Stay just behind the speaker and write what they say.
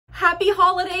Happy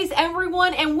holidays,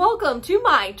 everyone, and welcome to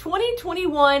my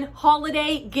 2021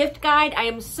 holiday gift guide. I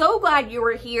am so glad you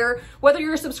are here. Whether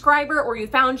you're a subscriber or you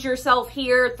found yourself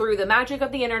here through the magic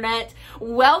of the internet,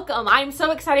 welcome. I'm so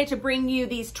excited to bring you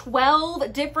these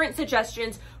 12 different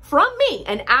suggestions from me,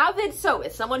 an avid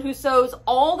sewist, someone who sews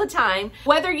all the time.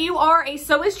 Whether you are a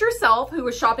sewist yourself who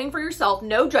is shopping for yourself,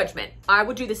 no judgment. I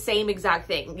would do the same exact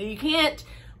thing. You can't,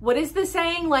 what is the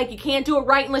saying? Like, you can't do it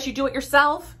right unless you do it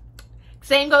yourself.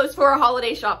 Same goes for a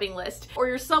holiday shopping list. Or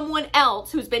you're someone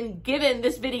else who's been given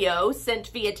this video sent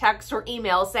via text or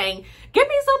email saying, get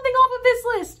me something off of this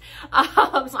list.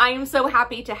 So I am so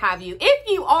happy to have you. If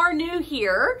you are new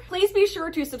here, please be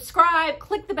sure to subscribe,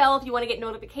 click the bell if you want to get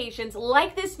notifications,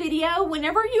 like this video.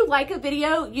 Whenever you like a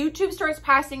video, YouTube starts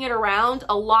passing it around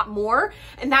a lot more,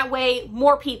 and that way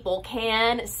more people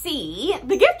can see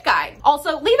the gift guide.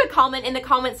 Also, leave a comment in the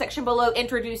comment section below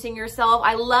introducing yourself.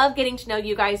 I love getting to know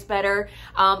you guys better.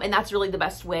 And that's really the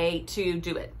best way to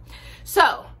do it.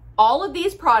 So all of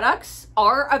these products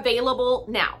are available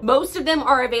now. Most of them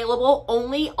are available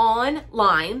only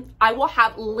online. I will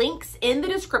have links in the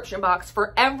description box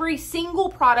for every single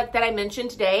product that I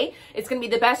mentioned today. It's going to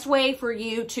be the best way for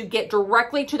you to get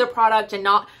directly to the product and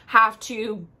not have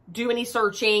to do any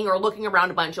searching or looking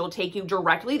around a bunch. It'll take you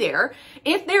directly there.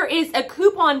 If there is a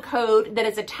coupon code that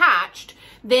is attached,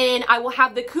 then I will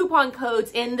have the coupon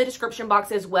codes in the description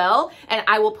box as well. And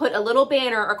I will put a little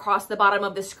banner across the bottom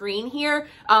of the screen here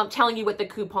telling you what the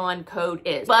coupon code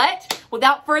is. But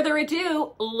without further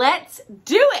ado, let's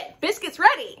do it. Biscuits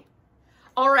ready.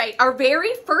 All right, our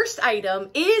very first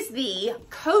item is the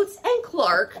Coats &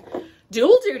 Clark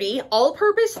Dual Duty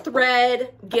All-Purpose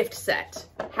Thread Gift Set.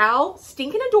 How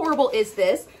stinking adorable is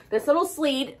this? This little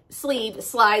sleeve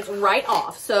slides right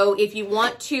off. So if you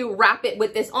want to wrap it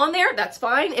with this on there, that's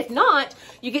fine. If not,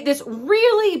 you get this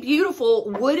really beautiful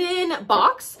wooden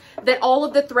box that all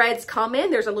of the threads come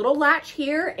in. There's a little latch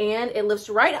here and it lifts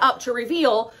right up to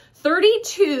reveal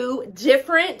 32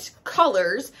 different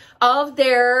colors of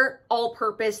their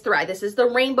all-purpose thread. This is the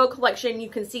rainbow collection. You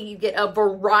can see you get a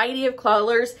variety of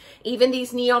colors. Even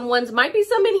these neon ones might be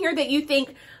some in here that you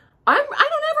think, I don't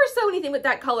ever sew anything with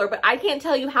that color, but I can't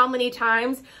tell you how many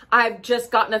times I've just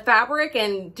gotten a fabric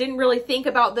and didn't really think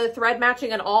about the thread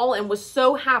matching at all and was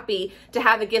so happy to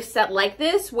have a gift set like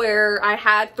this where I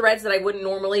had threads that I wouldn't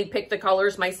normally pick the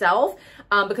colors myself.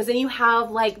 Because then you have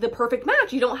like the perfect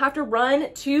match. You don't have to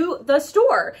run to the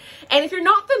store. And if you're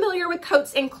not familiar with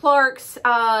Coats & Clark's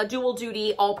dual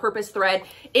duty all-purpose thread,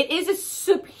 it is a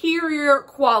superior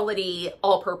quality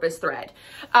all-purpose thread.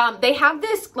 They have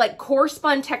this like core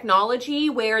spun technology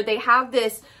where they have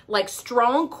this like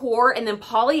strong core and then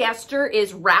polyester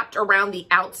is wrapped around the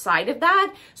outside of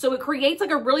that. So it creates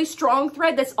like a really strong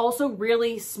thread that's also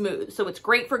really smooth. So it's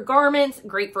great for garments,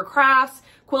 great for crafts,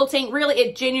 quilting. Really,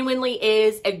 it genuinely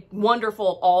is a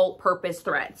wonderful all-purpose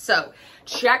thread. So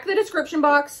check the description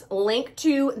box, link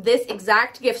to this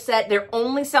exact gift set. They're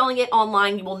only selling it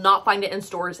online. You will not find it in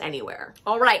stores anywhere.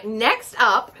 All right, next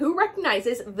up, who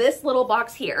recognizes this little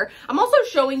box here? I'm also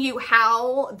showing you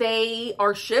how they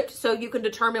are shipped so you can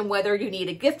determine whether you need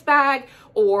a gift bag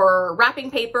or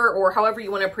wrapping paper or however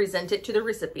you want to present it to the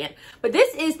recipient. But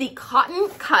this is the Cotton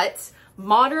Cuts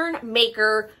Modern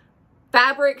Maker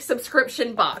fabric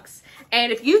subscription box.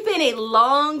 And if you've been a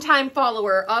long time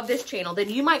follower of this channel, then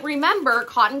you might remember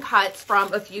Cotton Cuts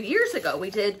from a few years ago. We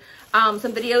did some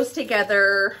videos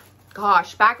together,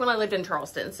 gosh, back when I lived in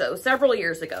Charleston, so several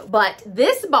years ago. But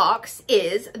this box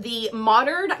is the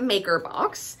Modern Maker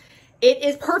box. It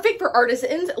is perfect for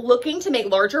artisans looking to make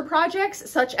larger projects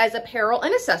such as apparel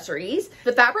and accessories.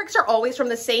 The fabrics are always from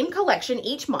the same collection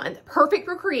each month, perfect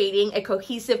for creating a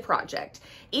cohesive project.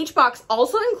 Each box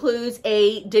also includes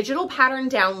a digital pattern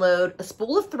download, a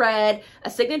spool of thread, a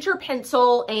signature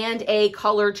pencil, and a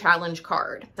color challenge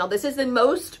card. Now, this is the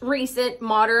most recent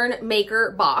Modern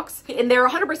Maker box, and they're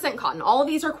 100% cotton. All of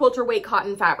these are quilter weight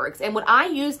cotton fabrics. And what I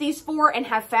use these for and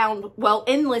have found, well,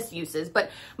 endless uses,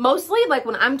 but mostly like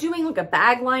when I'm doing like a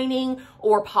bag lining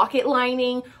or pocket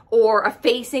lining or a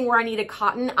facing where I need a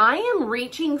cotton, I am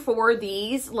reaching for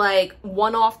these like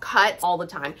one-off cuts all the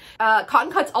time. Cotton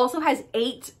Cuts also has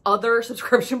 8 other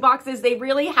subscription boxes. They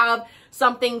really have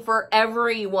something for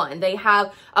everyone. They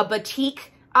have a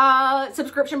batik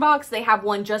subscription box. They have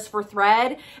one just for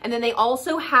thread. And then they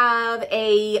also have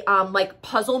a like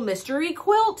puzzle mystery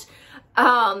quilt.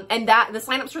 And the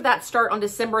signups for that start on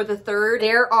December the 3rd.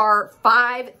 There are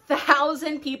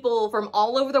 5,000 people from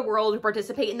all over the world who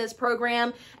participate in this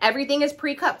program. Everything is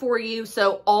pre-cut for you,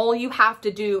 so all you have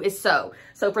to do is sew.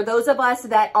 So for those of us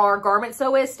that are garment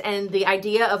sewists, and the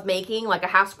idea of making like a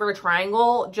half square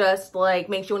triangle just like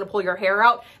makes you want to pull your hair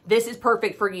out, this is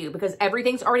perfect for you because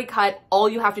everything's already cut. All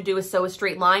you have to do is sew a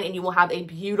straight line and you will have a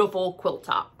beautiful quilt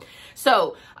top.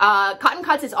 So Cotton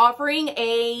Cuts is offering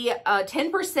a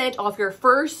 10% off your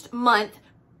first month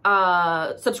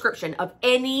subscription of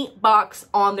any box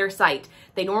on their site.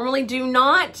 They normally do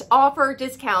not offer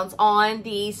discounts on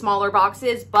the smaller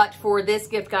boxes, but for this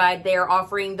gift guide, they are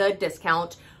offering the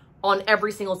discount on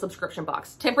every single subscription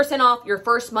box. 10% off your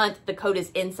first month. The code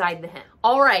is inside the hem.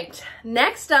 All right,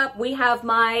 next up, we have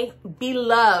my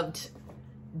beloved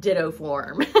ditto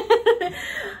form.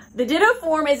 The ditto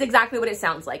form is exactly what it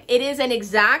sounds like. It is an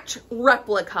exact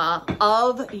replica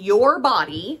of your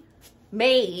body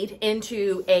made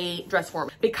into a dress form.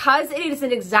 Because it is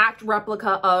an exact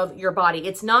replica of your body,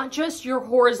 it's not just your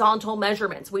horizontal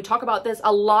measurements. We talk about this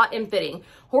a lot in fitting.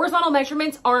 Horizontal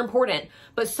measurements are important,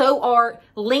 but so are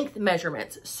length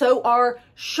measurements. So are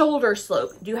shoulder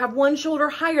slope. Do you have one shoulder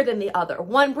higher than the other?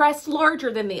 One breast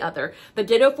larger than the other? The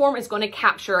ditto form is going to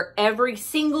capture every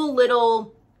single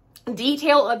little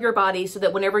detail of your body so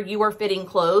that whenever you are fitting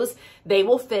clothes, they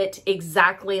will fit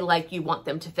exactly like you want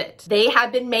them to fit. They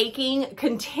have been making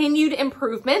continued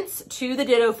improvements to the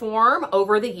ditto form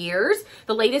over the years.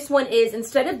 The latest one is,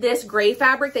 instead of this gray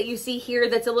fabric that you see here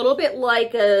that's a little bit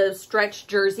like a stretch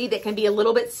jersey that can be a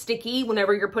little bit sticky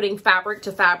whenever you're putting fabric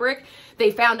to fabric, they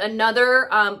found another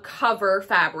cover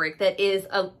fabric that is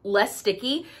less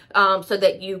sticky so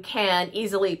that you can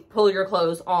easily pull your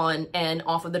clothes on and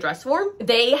off of the dress form.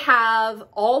 They have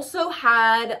also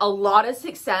had a lot of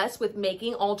success with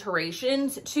making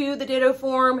alterations to the ditto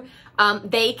form.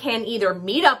 They can either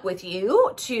meet up with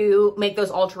you to make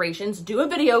those alterations, do a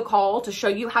video call to show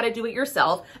you how to do it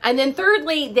yourself. And then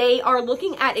thirdly, they are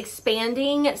looking at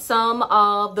expanding some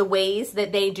of the ways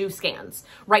that they do scans.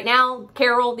 Right now,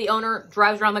 Carol, the owner,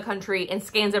 drives around the country and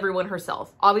scans everyone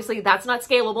herself. Obviously, that's not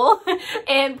scalable,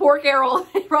 and poor Carol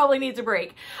probably needs a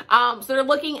break. So they're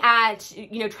looking at,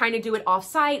 trying to do it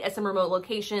off-site at some remote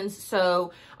locations.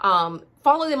 So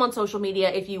follow them on social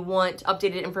media if you want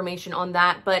updated information on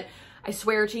that. But I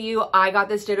swear to you, I got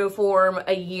this ditto form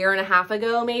a year and a half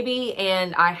ago, maybe,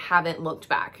 and I haven't looked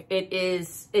back.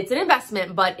 It's an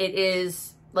investment, but it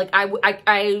is like,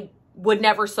 I would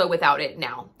never sew without it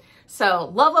now.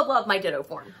 So love, love, love my ditto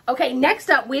form. Okay, next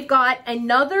up, we've got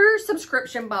another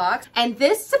subscription box, and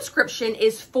this subscription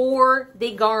is for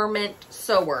the garment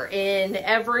sewer in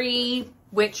every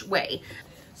which way.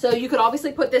 So you could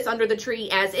obviously put this under the tree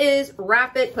as is,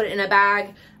 wrap it, put it in a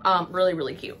bag. Really,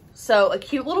 really cute. So a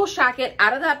cute little shacket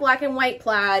out of that black and white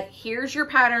plaid. Here's your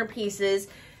pattern pieces.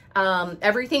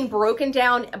 Everything broken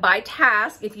down by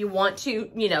task if you want to,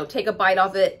 take a bite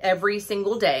off it every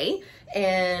single day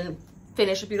and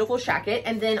finish a beautiful shacket,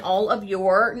 and then all of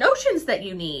your notions that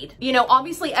you need.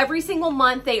 Obviously every single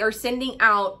month they are sending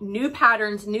out new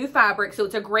patterns, new fabric. So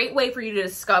it's a great way for you to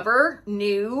discover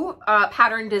new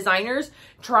pattern designers,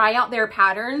 try out their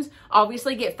patterns,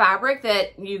 obviously get fabric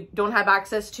that you don't have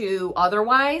access to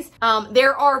otherwise.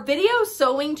 There are video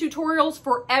sewing tutorials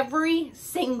for every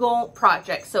single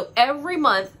project. So every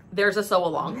month there's a sew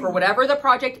along for whatever the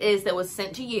project is that was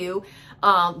sent to you.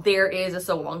 There is a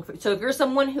sew along. So if you're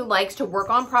someone who likes to work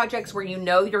on projects where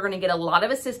you're going to get a lot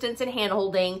of assistance and hand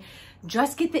holding,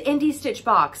 just get the Indie Stitch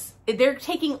box. They're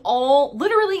taking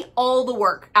literally all the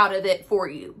work out of it for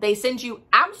you. They send you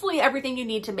absolutely everything you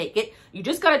need to make it. You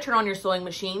just got to turn on your sewing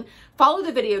machine, follow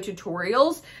the video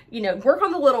tutorials, work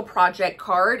on the little project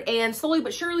card, and slowly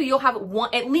but surely you'll have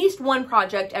at least one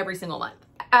project every single month.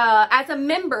 As a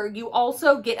member, you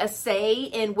also get a say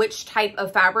in which type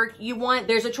of fabric you want.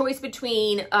 There's a choice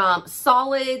between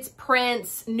solids,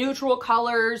 prints, neutral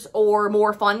colors, or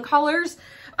more fun colors.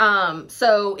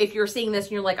 So if you're seeing this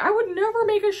and you're like, I would never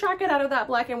make a shacket out of that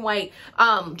black and white,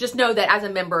 just know that as a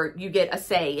member, you get a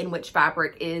say in which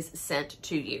fabric is sent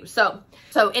to you. So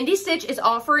Indie Stitch is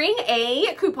offering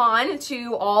a coupon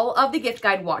to all of the gift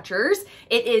guide watchers.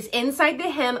 It is Inside the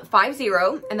Hem 50,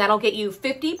 and that'll get you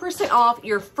 50% off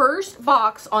your first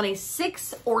box on a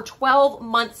 6 or 12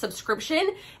 month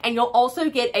subscription. And you'll also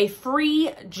get a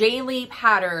free Jaylee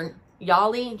pattern.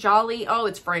 Jolly, oh,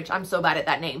 it's French. I'm so bad at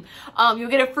that name. You'll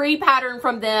get a free pattern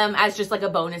from them as just like a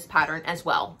bonus pattern as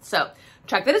well. So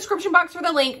check the description box for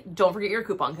the link. Don't forget your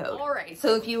coupon code. All right,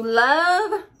 so if you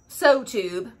love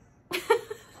SewTube,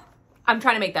 I'm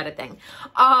trying to make that a thing.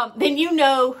 Then you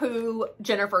know who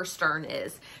Jennifer Stern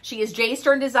is. She is J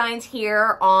Stern Designs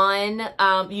here on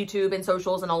YouTube and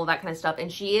socials and all of that kind of stuff.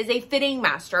 And she is a fitting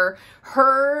master.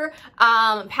 Her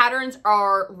patterns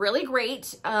are really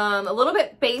great. A little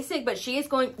bit basic, but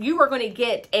you are going to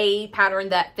get a pattern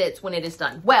that fits when it is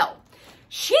done. Well,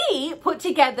 she put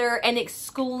together an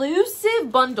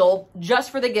exclusive bundle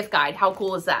just for the gift guide. How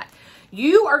cool is that?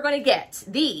 You are going to get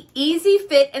the Easy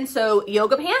Fit and Sew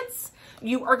yoga pants.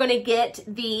 You are going to get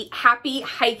the Happy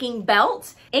Hiking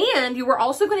belt, and you are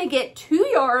also going to get 2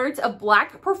 yards of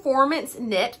black performance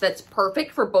knit that's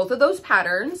perfect for both of those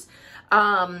patterns,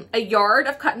 a yard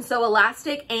of cut and sew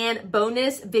elastic, and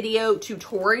bonus video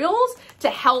tutorials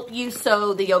to help you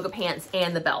sew the yoga pants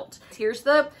and the belt. Here's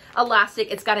the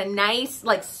elastic. It's got a nice,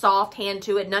 like, soft hand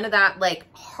to it. None of that, like,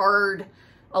 hard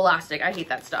elastic. I hate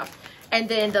that stuff. And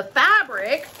then the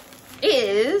fabric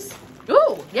is...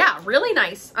 oh, yeah, really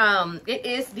nice. It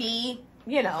is the,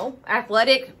 you know,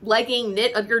 athletic legging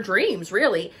knit of your dreams,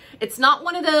 really. It's not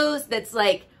one of those that's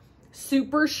like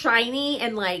super shiny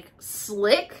and like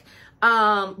slick,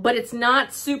 but it's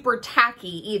not super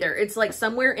tacky either. It's like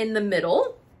somewhere in the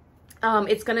middle.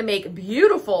 It's going to make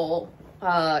beautiful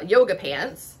yoga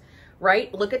pants,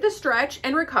 right? Look at the stretch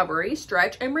and recovery,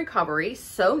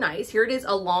 so nice. Here it is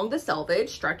along the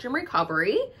selvage, stretch and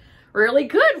recovery. Really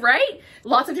good, right?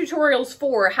 Lots of tutorials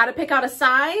for how to pick out a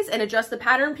size and adjust the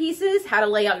pattern pieces, how to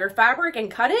lay out your fabric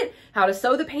and cut it, how to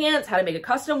sew the pants, how to make a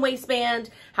custom waistband,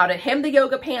 how to hem the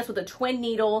yoga pants with a twin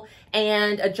needle,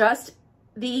 and adjust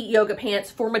the yoga pants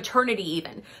for maternity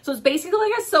even. So it's basically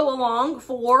like a sew along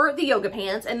for the yoga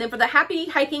pants. And then for the Happy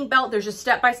Hiking belt, there's just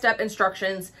step-by-step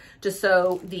instructions to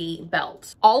sew the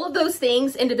belt. All of those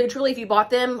things individually, if you bought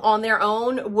them on their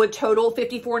own, would total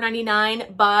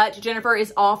 $54.99, but Jennifer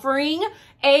is offering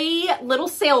a little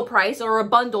sale price or a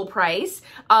bundle price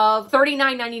of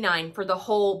 $39.99 for the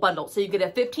whole bundle. So you get a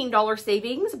 $15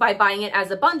 savings by buying it as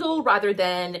a bundle rather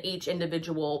than each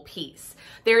individual piece.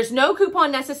 There's no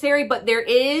coupon necessary, but there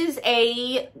is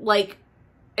a like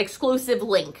exclusive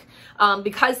link.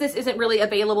 Because this isn't really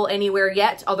available anywhere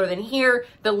yet other than here,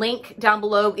 the link down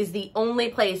below is the only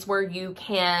place where you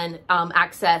can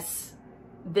access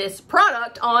this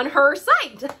product on her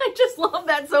site. I just love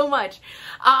that so much.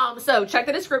 So check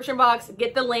the description box,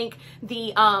 get the link.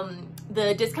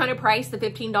 The discounted price, the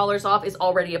 $15 off, is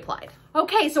already applied.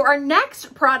 Okay, so our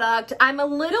next product, I'm a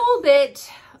little bit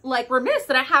like remiss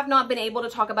that I have not been able to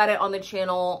talk about it on the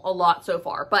channel a lot so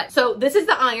far. But so this is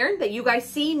the iron that you guys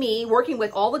see me working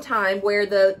with all the time, where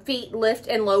the feet lift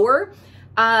and lower.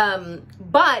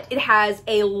 But it has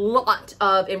a lot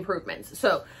of improvements.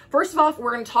 So first of all,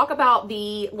 we're going to talk about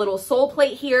the little sole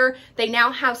plate here. They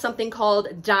now have something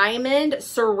called Diamond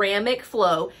Ceramic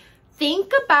Flow.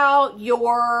 Think about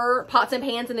your pots and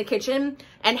pans in the kitchen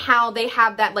and how they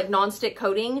have that like non-stick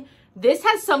coating. This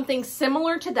has something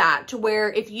similar to that, to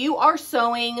where if you are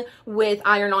sewing with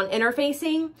iron-on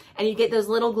interfacing and you get those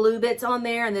little glue bits on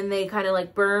there and then they kind of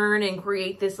like burn and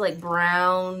create this like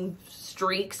brown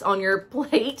streaks on your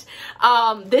plate,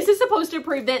 this is supposed to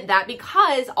prevent that,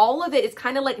 because all of it is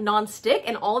kind of like non-stick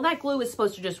and all of that glue is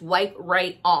supposed to just wipe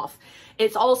right off.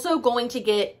 It's also going to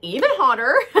get even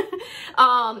hotter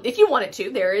if you want it to.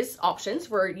 There is options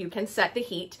where you can set the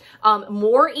heat.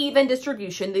 More even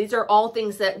distribution. These are all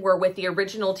things that were with the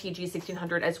original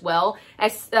TG1600 as well,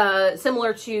 as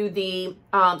similar to the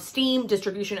steam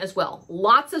distribution as well.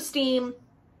 Lots of steam.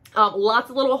 Lots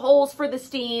of little holes for the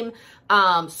steam,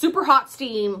 super hot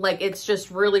steam. Like, it's just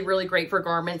really, really great for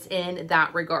garments in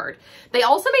that regard. They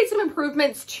also made some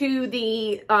improvements to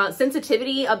the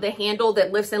sensitivity of the handle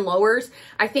that lifts and lowers.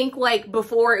 I think like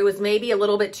before it was maybe a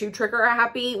little bit too trigger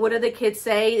happy. What do the kids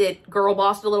say? That girl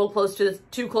bossed a little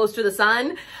too close to the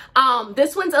sun.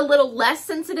 This one's a little less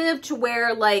sensitive, to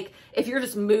where like if you're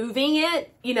just moving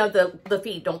it, you know, the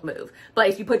feet don't move. But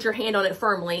if you put your hand on it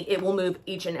firmly, it will move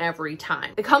each and every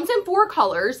time. It comes in 4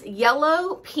 colors: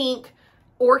 yellow, pink,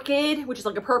 orchid, which is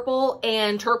like a purple,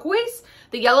 and turquoise.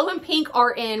 The yellow and pink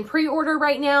are in pre-order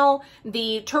right now.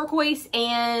 The turquoise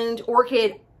and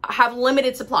orchid have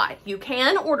limited supply. You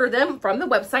can order them from the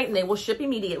website and they will ship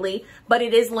immediately, but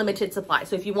it is limited supply.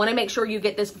 So if you want to make sure you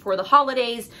get this before the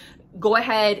holidays, go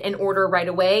ahead and order right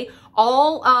away.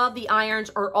 All of the irons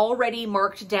are already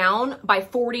marked down by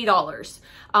 $40.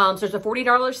 So there's a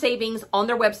 $40 savings on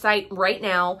their website right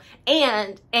now,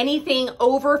 and anything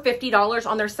over $50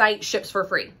 on their site ships for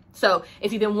free. So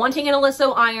if you've been wanting an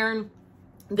Oliso iron,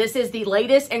 this is the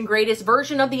latest and greatest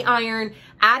version of the iron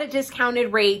at a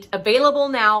discounted rate, available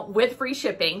now with free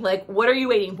shipping. Like, what are you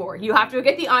waiting for? You have to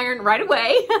get the iron right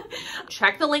away.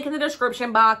 Check the link in the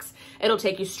description box. It'll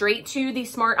take you straight to the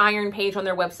Smart Iron page on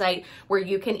their website, where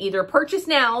you can either purchase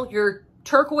now your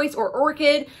turquoise or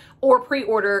orchid, or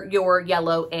pre-order your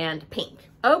yellow and pink.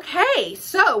 Okay,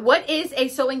 so what is a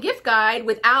sewing gift guide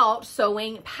without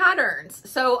sewing patterns?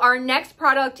 So our next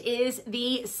product is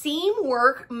the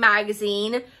Seamwork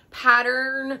magazine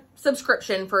pattern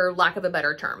subscription, for lack of a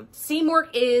better term. Seamwork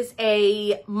is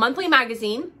a monthly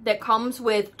magazine that comes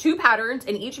with 2 patterns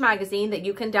in each magazine that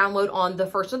you can download on the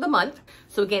first of the month.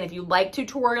 So again, if you like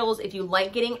tutorials, if you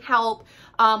like getting help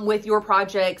with your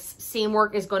projects,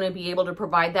 Seamwork is going to be able to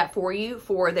provide that for you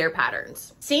for their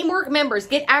patterns. Seamwork members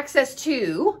get access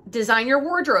to Design Your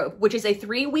Wardrobe, which is a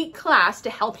 3-week class to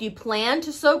help you plan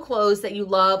to sew clothes that you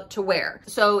love to wear.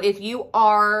 So if you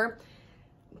are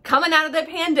coming out of the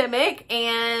pandemic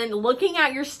and looking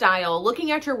at your style, looking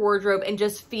at your wardrobe, and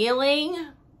just feeling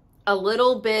a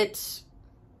little bit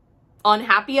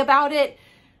unhappy about it,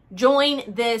 join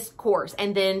this course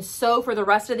and then sew for the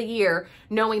rest of the year,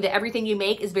 knowing that everything you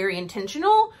make is very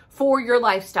intentional for your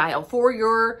lifestyle, for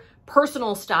your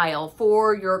personal style,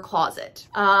 for your closet.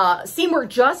 Seamwork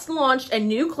just launched a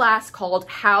new class called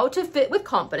How to Fit with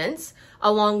Confidence,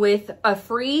 along with a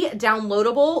free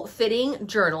downloadable fitting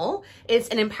journal. It's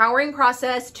an empowering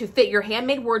process to fit your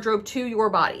handmade wardrobe to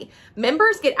your body.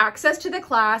 Members get access to the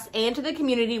class and to the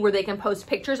community, where they can post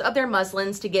pictures of their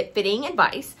muslins to get fitting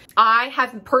advice. I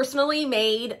have personally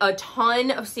made a ton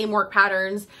of Seamwork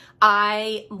patterns.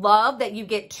 I love that you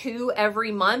get 2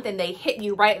 every month, and they hit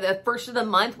you right at the first of the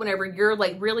month whenever you're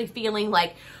like really feeling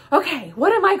like, okay,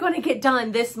 what am I going to get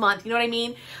done this month? You know what I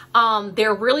mean?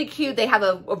 They're really cute. They have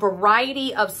a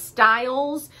variety of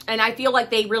styles, and I feel like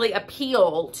they really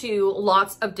appeal to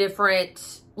lots of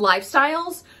different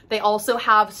lifestyles. They also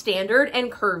have standard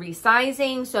and curvy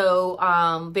sizing,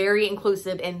 so very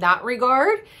inclusive in that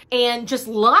regard, and just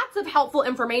lots of helpful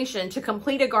information to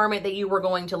complete a garment that you were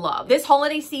going to love. This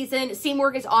holiday season,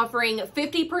 Seamwork is offering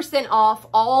 50% off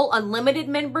all unlimited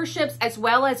memberships, as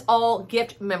well as all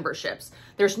gift memberships.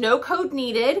 There's no code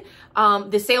needed.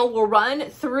 The sale will run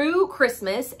through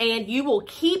Christmas, and you will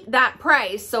keep that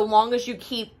price so long as you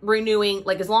keep renewing.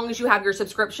 Like, as long as you have your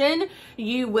subscription,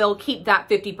 you will keep that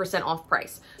 50% off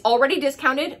price. Already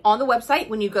discounted on the website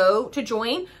when you go to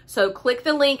join. So click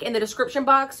the link in the description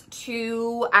box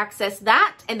to access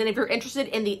that. And then if you're interested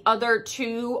in the other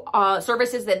 2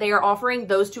 services that they are offering,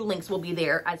 those 2 links will be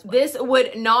there as well. This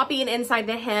would not be an Inside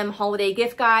the Hem holiday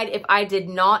gift guide if I did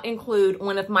not include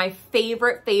one of my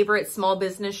favorite small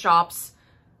business shops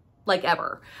like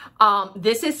ever.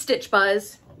 This is Stitch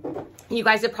Buzz. You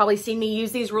guys have probably seen me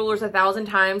use these rulers 1,000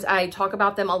 times. I talk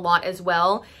about them a lot as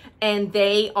well, and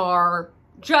they are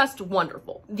just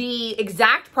wonderful. The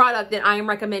exact product that I am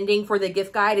recommending for the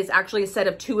gift guide is actually a set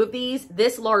of 2 of these,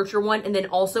 this larger one and then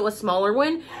also a smaller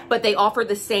one, but they offer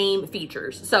the same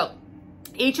features. So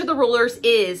each of the rulers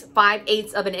is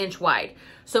 5/8 of an inch wide.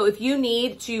 So if you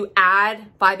need to add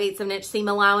 5/8 of an inch seam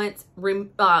allowance,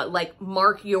 like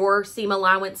mark your seam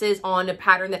allowances on a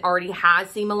pattern that already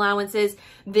has seam allowances,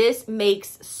 this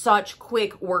makes such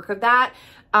quick work of that.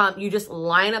 You just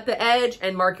line up the edge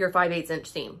and mark your 5/8 inch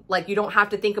seam. Like, you don't have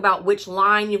to think about which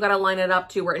line you've got to line it up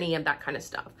to or any of that kind of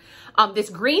stuff. This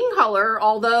green color,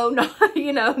 although not,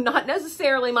 not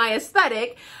necessarily my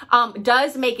aesthetic,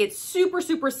 does make it super,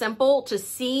 super simple to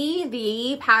see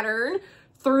the pattern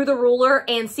through the ruler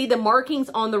and see the markings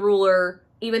on the ruler,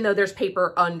 even though there's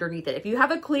paper underneath it. If you have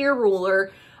a clear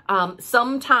ruler,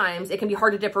 sometimes it can be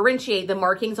hard to differentiate the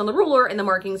markings on the ruler and the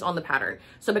markings on the pattern.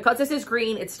 So because this is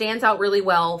green, it stands out really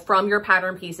well from your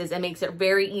pattern pieces and makes it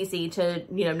very easy to,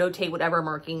 notate whatever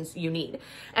markings you need.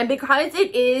 And because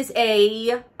it is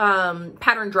a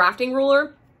pattern drafting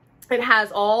ruler, it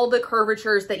has all the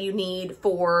curvatures that you need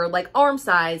for like arm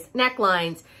size,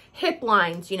 necklines, hip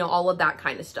lines, all of that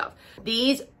kind of stuff.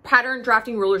 These pattern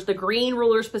drafting rulers, the green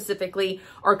ruler specifically,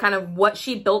 are kind of what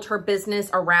she built her business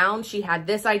around. She had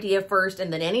this idea first,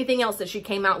 and then anything else that she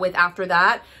came out with after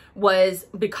that was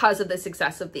because of the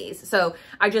success of these. So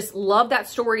I just love that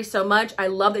story so much. I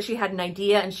love that she had an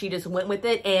idea and she just went with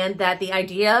it, and that the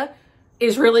idea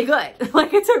is really good.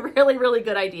 Like, it's a really, really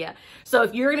good idea. So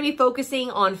if you're going to be focusing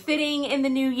on fitting in the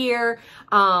new year,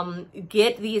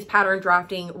 get these pattern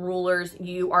drafting rulers.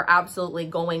 You are absolutely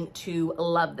going to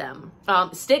love them.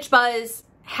 Stitch Buzz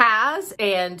has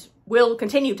and will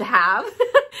continue to have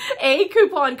a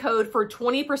coupon code for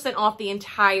 20% off the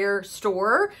entire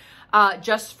store.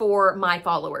 Just for my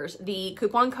followers. The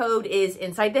coupon code is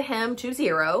Inside the Hem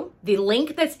 20. The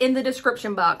link that's in the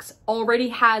description box already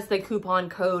has the coupon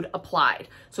code applied.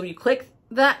 So you click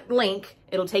that link,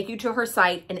 it'll take you to her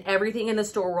site, and everything in the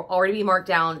store will already be marked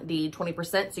down the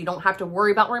 20%, so you don't have to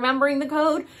worry about remembering the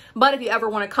code. But if you ever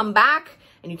want to come back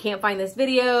and you can't find this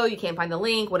video, you can't find the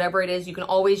link, whatever it is, you can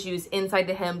always use Inside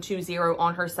the Hem 20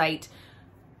 on her site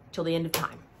till the end of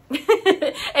time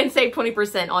and save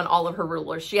 20% on all of her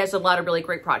rulers. She has a lot of really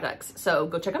great products, so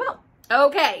go check them out.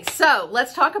 Okay, so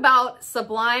let's talk about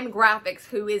Sublime Graphics,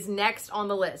 who is next on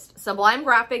the list. Sublime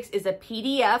Graphics is a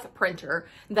PDF printer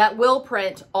that will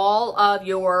print all of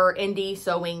your indie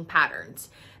sewing patterns.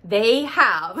 They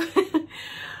have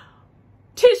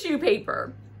tissue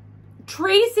paper,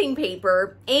 tracing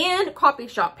paper, and copy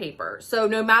shop paper. So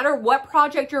no matter what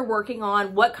project you're working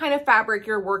on, what kind of fabric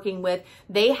you're working with,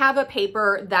 they have a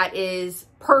paper that is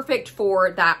perfect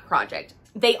for that project.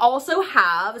 They also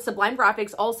have, Sublime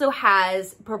Graphics also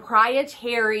has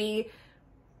proprietary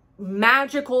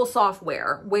magical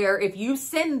software where if you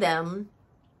send them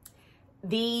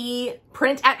the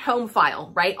print at home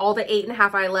file, right? All the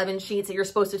 8.5 by 11 sheets that you're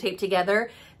supposed to tape together,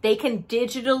 they can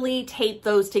digitally tape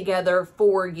those together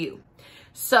for you.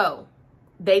 So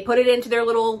they put it into their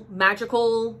little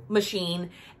magical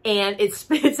machine and it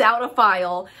spits out a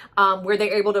file where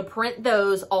they're able to print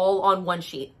those all on one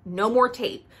sheet. No more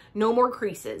tape, no more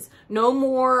creases, no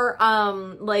more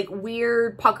like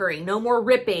weird puckering, no more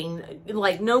ripping,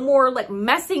 like no more like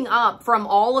messing up from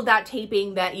all of that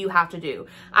taping that you have to do.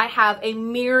 I have a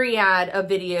myriad of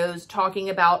videos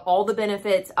talking about all the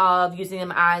benefits of using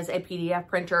them as a PDF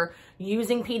printer,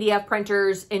 using PDF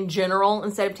printers in general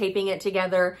instead of taping it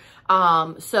together.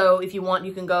 So if you want,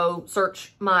 you can go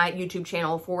search my YouTube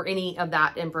channel for any of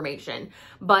that information.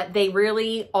 But they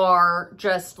really are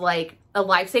just like a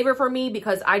lifesaver for me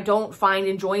because I don't find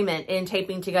enjoyment in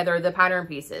taping together the pattern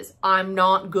pieces. I'm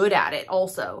not good at it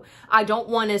also. I don't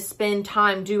want to spend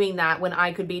time doing that when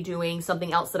I could be doing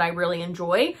something else that I really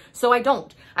enjoy. So I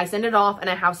don't. I send it off and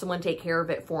I have someone take care of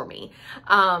it for me.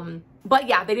 But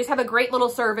yeah, they just have a great little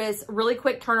service, really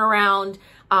quick turnaround.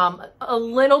 A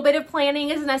little bit of planning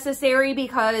is necessary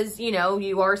because, you know,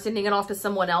 you are sending it off to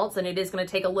someone else and it is going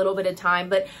to take a little bit of time.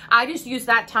 But I just use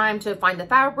that time to find the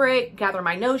fabric, gather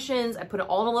my notions. I put it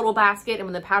all in a little basket. And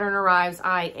when the pattern arrives,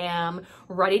 I am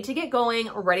ready to get going,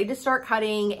 ready to start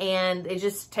cutting. And it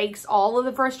just takes all of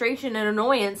the frustration and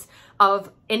annoyance of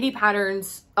indie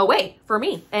patterns away for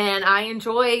me. And I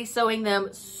enjoy sewing them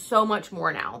so much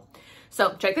more now.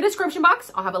 So check the description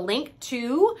box. I'll have a link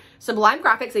to Sublime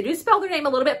Graphics. They do spell their name a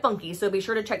little bit funky, so be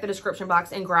sure to check the description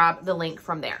box and grab the link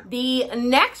from there. The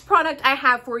next product I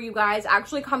have for you guys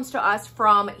actually comes to us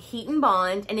from Heat and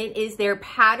Bond, and it is their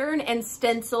pattern and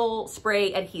stencil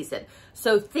spray adhesive.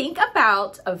 So think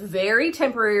about a very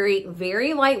temporary,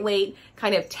 very lightweight,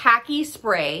 kind of tacky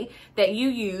spray that you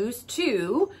use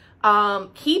to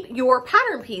keep your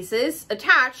pattern pieces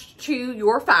attached to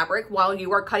your fabric while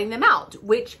you are cutting them out,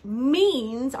 which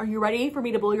means, are you ready for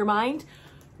me to blow your mind?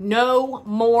 No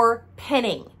more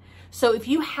pinning. So if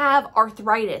you have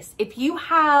arthritis, if you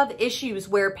have issues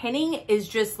where pinning is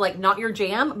just like not your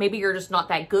jam, maybe you're just not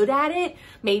that good at it,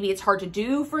 maybe it's hard to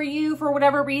do for you for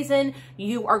whatever reason,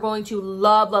 you are going to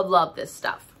love, love, love this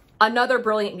stuff. Another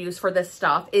brilliant use for this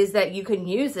stuff is that you can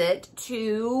use it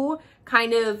to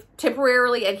kind of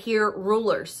temporarily adhere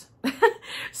rulers.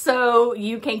 So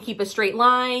you can keep a straight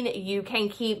line, you can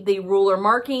keep the ruler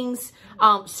markings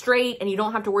straight, and you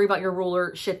don't have to worry about your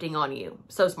ruler shifting on you.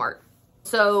 So smart.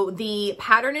 So the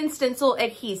pattern and stencil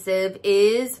adhesive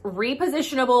is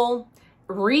repositionable,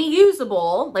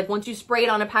 reusable. Like once you spray it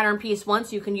on a pattern piece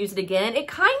once, you can use it again. It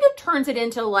kind of turns it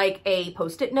into like a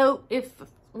Post-it note, if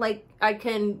like I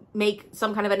can make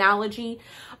some kind of analogy,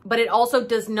 but it also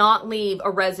does not leave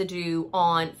a residue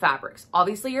on fabrics.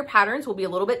 Obviously your patterns will be a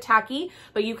little bit tacky,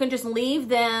 but you can just leave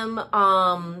them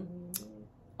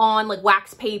on like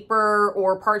wax paper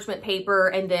or parchment paper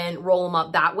and then roll them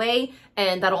up that way.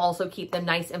 And that'll also keep them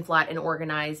nice and flat and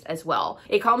organized as well.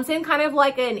 It comes in kind of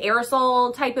like an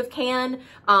aerosol type of can.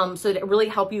 So to really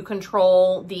help you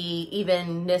control the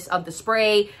evenness of the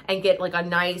spray and get like a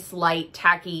nice, light,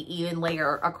 tacky, even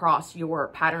layer across your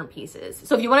pattern pieces.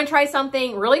 So if you want to try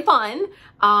something really fun,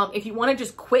 if you want to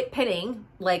just quit pinning,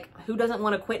 like who doesn't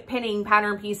want to quit pinning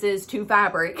pattern pieces to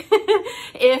fabric?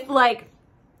 If like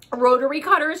rotary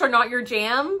cutters are not your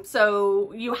jam,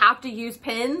 so you have to use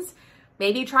pins,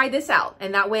 maybe try this out.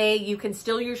 And that way you can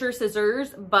still use your scissors,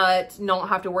 but not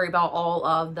have to worry about all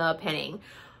of the pinning.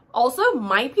 Also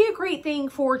might be a great thing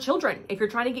for children. If you're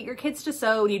trying to get your kids to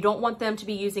sew and you don't want them to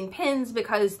be using pins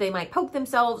because they might poke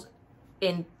themselves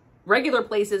in regular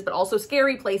places, but also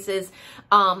scary places,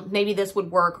 maybe this would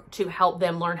work to help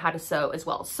them learn how to sew as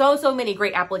well. So many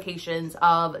great applications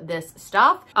of this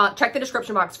stuff. Check the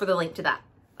description box for the link to that.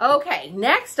 Okay,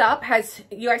 next up, as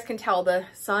you guys can tell, the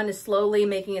sun is slowly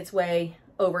making its way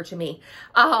over to me.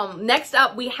 Next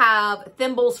up, we have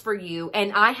thimbles for you.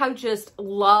 And I have just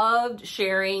loved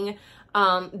sharing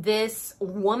this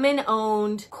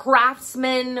woman-owned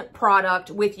craftsman product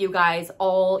with you guys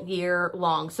all year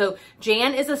long. So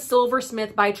Jan is a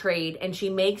silversmith by trade, and she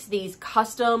makes these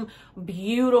custom,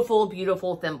 beautiful,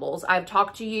 beautiful thimbles. I've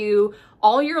talked to you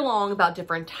all year long about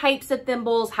different types of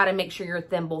thimbles, how to make sure your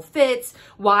thimble fits,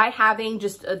 why having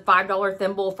just a $5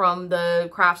 thimble from the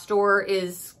craft store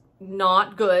is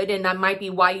not good, and that might be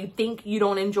why you think you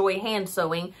don't enjoy hand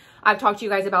sewing. I've talked to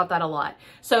you guys about that a lot.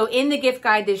 So in the gift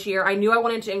guide this year, I knew I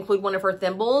wanted to include one of her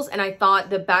thimbles, and I thought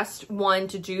the best one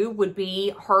to do would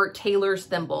be her tailor's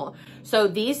thimble. So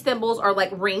these thimbles are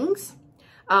like rings,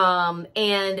 and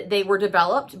they were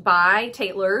developed by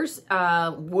tailors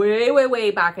way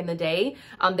back in the day.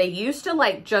 They used to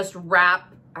like just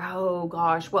wrap, oh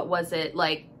gosh, what was it?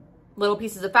 Like little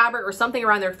pieces of fabric or something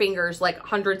around their fingers like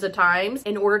hundreds of times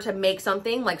in order to make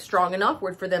something like strong enough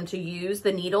for them to use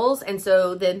the needles. And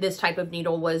so then this type of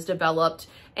needle was developed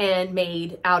and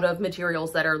made out of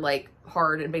materials that are like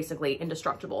hard and basically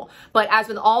indestructible. But as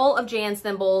with all of Jan's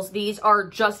thimbles, these are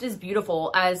just as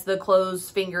beautiful as the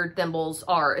closed fingered thimbles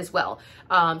are as well.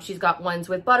 She's got ones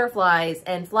with butterflies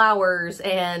and flowers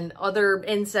and other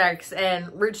insects,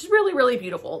 and it's really, really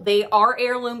beautiful. They are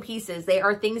heirloom pieces. They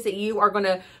are things that you are going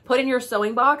to put in your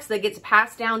sewing box that gets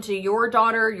passed down to your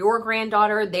daughter, your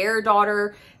granddaughter, their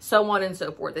daughter, so on and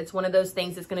so forth. It's one of those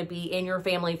things that's going to be in your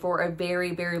family for a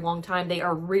very, very long time. They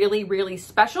are really, really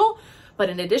special. But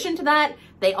in addition to that,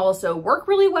 they also work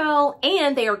really well,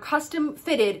 and they are custom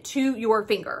fitted to your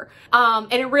finger.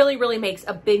 And it really, really makes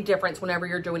a big difference whenever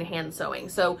you're doing hand sewing.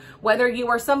 So whether you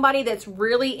are somebody that's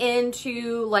really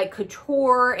into like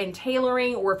couture and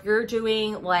tailoring, or if you're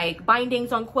doing like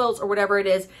bindings on quilts or whatever it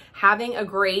is, having a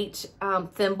great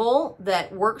thimble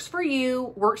that works for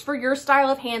you, works for your style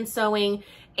of hand sewing,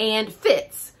 and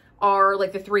fits are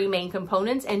like the three main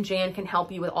components, and Jan can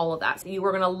help you with all of that. So you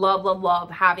are gonna love, love, love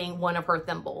having one of her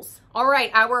thimbles. All right,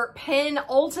 our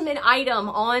penultimate item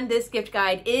on this gift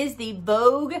guide is the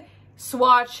Vogue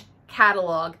swatch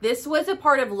catalog. This was a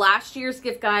part of last year's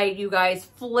gift guide. You guys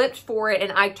flipped for it,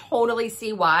 and I totally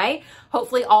see why.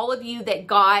 Hopefully all of you that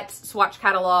got swatch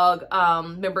catalog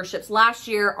memberships last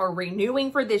year are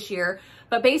renewing for this year.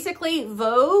 But basically,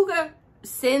 Vogue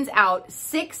sends out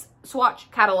 6 swatch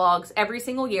catalogs every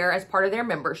single year as part of their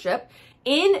membership.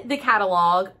 In the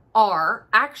catalog are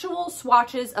actual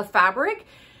swatches of fabric,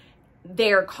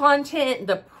 their content,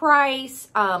 the price.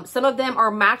 Some of them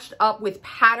are matched up with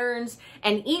patterns,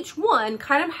 and each one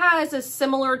kind of has a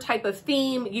similar type of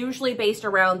theme, usually based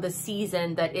around the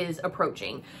season that is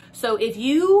approaching. So if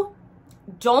you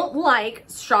don't like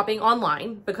shopping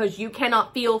online because you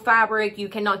cannot feel fabric, you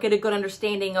cannot get a good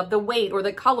understanding of the weight or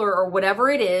the color or whatever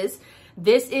it is,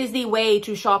 this is the way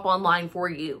to shop online for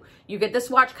you. You get the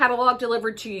swatch catalog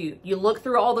delivered to you. You look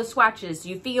through all the swatches,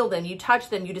 you feel them, you touch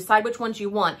them, you decide which ones you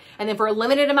want. And then for a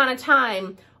limited amount of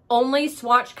time, only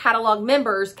swatch catalog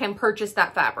members can purchase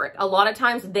that fabric. A lot of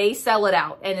times they sell it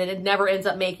out, and it never ends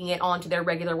up making it onto their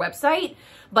regular website,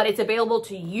 but it's available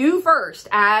to you first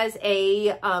as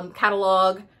a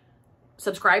catalog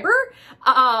subscriber.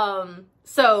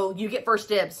 So you get first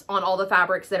dibs on all the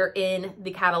fabrics that are in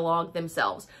the catalog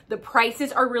themselves. The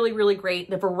prices are really, really great.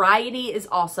 The variety is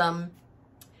awesome.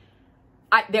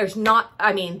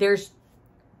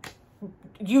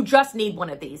 You just need one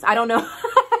of these. I don't know.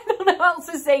 I don't know how else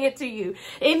to say it to you.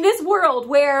 In this world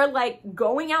where like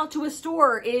going out to a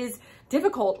store is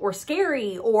difficult or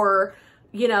scary, or,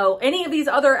 you know, any of these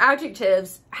other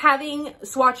adjectives, having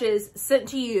swatches sent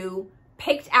to you,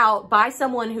 picked out by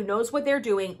someone who knows what they're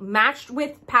doing, matched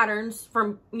with patterns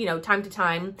from, you know, time to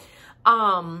time,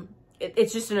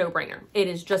 it's just a no-brainer. It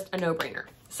is just a no-brainer.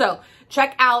 So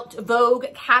check out Vogue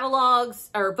catalogs,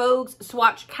 or Vogue's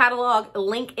swatch catalog,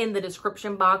 link in the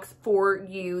description box for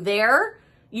you there.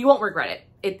 You won't regret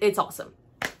it. It's awesome.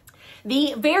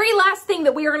 The very last thing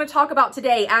that we are going to talk about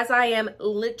today, as I am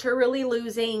literally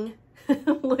losing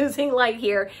light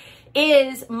here,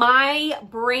 is my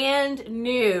brand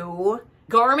new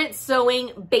garment sewing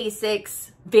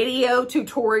basics video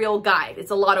tutorial guide.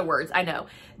 It's a lot of words, I know.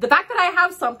 The fact that I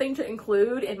have something to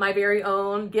include in my very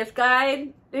own gift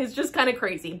guide is just kind of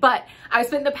crazy. But I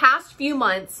spent the past few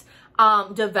months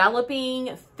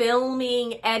developing,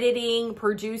 filming, editing,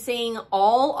 producing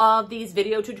all of these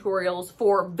video tutorials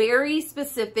for very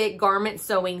specific garment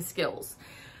sewing skills,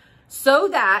 so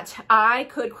that I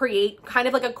could create kind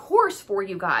of like a course for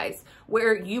you guys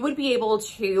where you would be able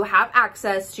to have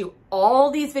access to all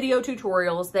these video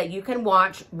tutorials that you can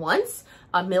watch once,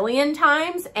 a million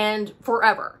times and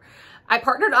forever. I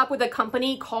partnered up with a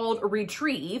company called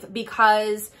Retrieve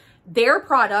because their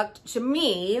product to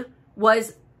me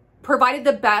provided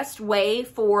the best way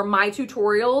for my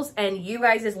tutorials and you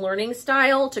guys' learning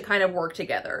style to kind of work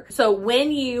together. So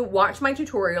when you watch my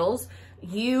tutorials,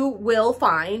 you will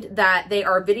find that they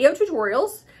are video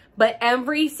tutorials, but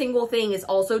every single thing is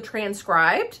also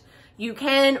transcribed. You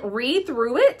can read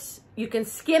through it, you can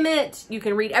skim it, you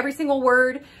can read every single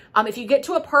word. If you get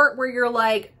to a part where you're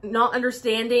like not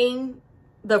understanding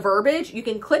the verbiage, you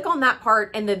can click on that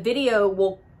part and the video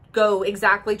will go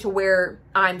exactly to where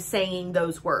I'm saying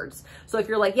those words. So if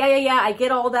you're like, yeah, I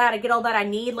get all that, I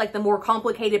need like the more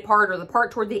complicated part or the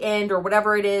part toward the end or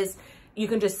whatever it is, you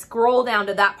can just scroll down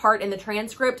to that part in the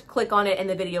transcript, click on it, and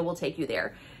the video will take you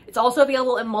there. It's also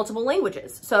available in multiple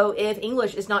languages. So if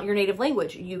English is not your native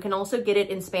language, you can also get it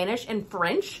in Spanish and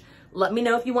French. Let me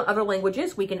know if you want other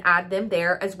languages. We can add them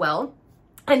there as well.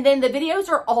 And then the videos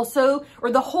are also,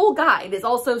 or the whole guide is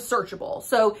also searchable.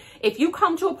 So if you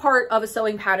come to a part of a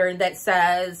sewing pattern that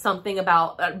says something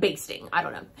about basting, I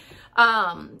don't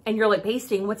know, and you're like,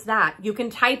 basting, what's that? You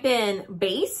can type in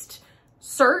baste,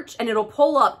 search, and it'll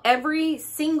pull up every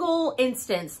single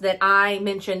instance that I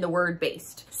mentioned the word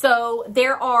baste. So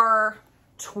there are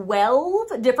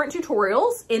 12 different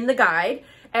tutorials in the guide,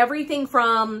 everything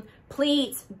from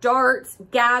pleats, darts,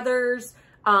 gathers,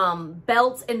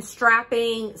 belts and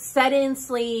strapping, set-in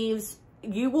sleeves.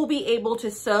 You will be able to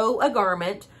sew a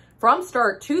garment from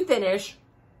start to finish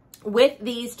with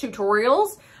these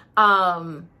tutorials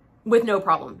with no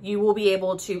problem. You will be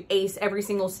able to ace every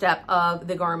single step of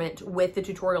the garment with the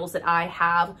tutorials that I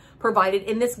have provided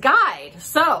in this guide.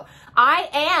 So I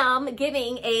am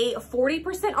giving a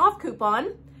 40% off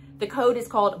coupon. The code is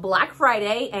called Black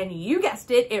Friday, and you guessed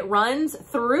it, it runs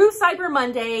through Cyber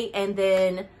Monday and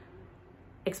then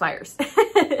expires.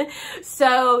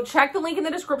 So check the link in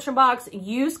the description box.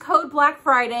 Use code Black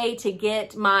Friday to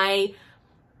get my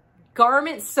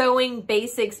garment sewing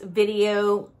basics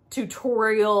video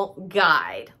tutorial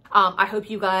guide. I hope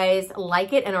you guys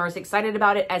like it and are as excited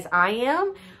about it as I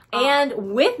am.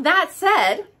 And with that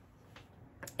said,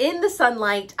 in the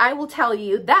sunlight, I will tell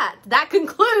you that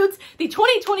concludes the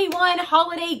 2021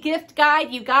 holiday gift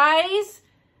guide. You guys,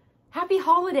 happy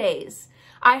holidays.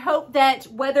 I hope that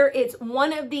whether it's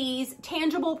one of these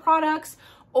tangible products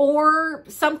or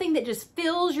something that just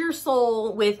fills your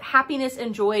soul with happiness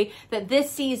and joy, that this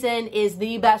season is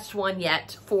the best one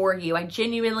yet for you. I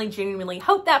genuinely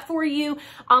hope that for you.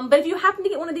 But if you happen to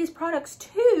get one of these products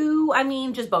too, I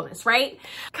mean, just bonus, right?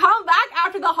 Come back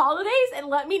after the holidays and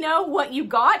let me know what you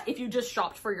got. If you just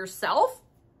shopped for yourself,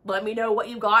 let me know what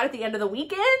you got at the end of the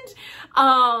weekend.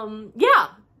 Yeah.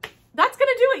 That's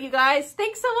gonna do it, you guys.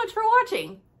 Thanks so much for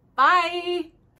watching. Bye.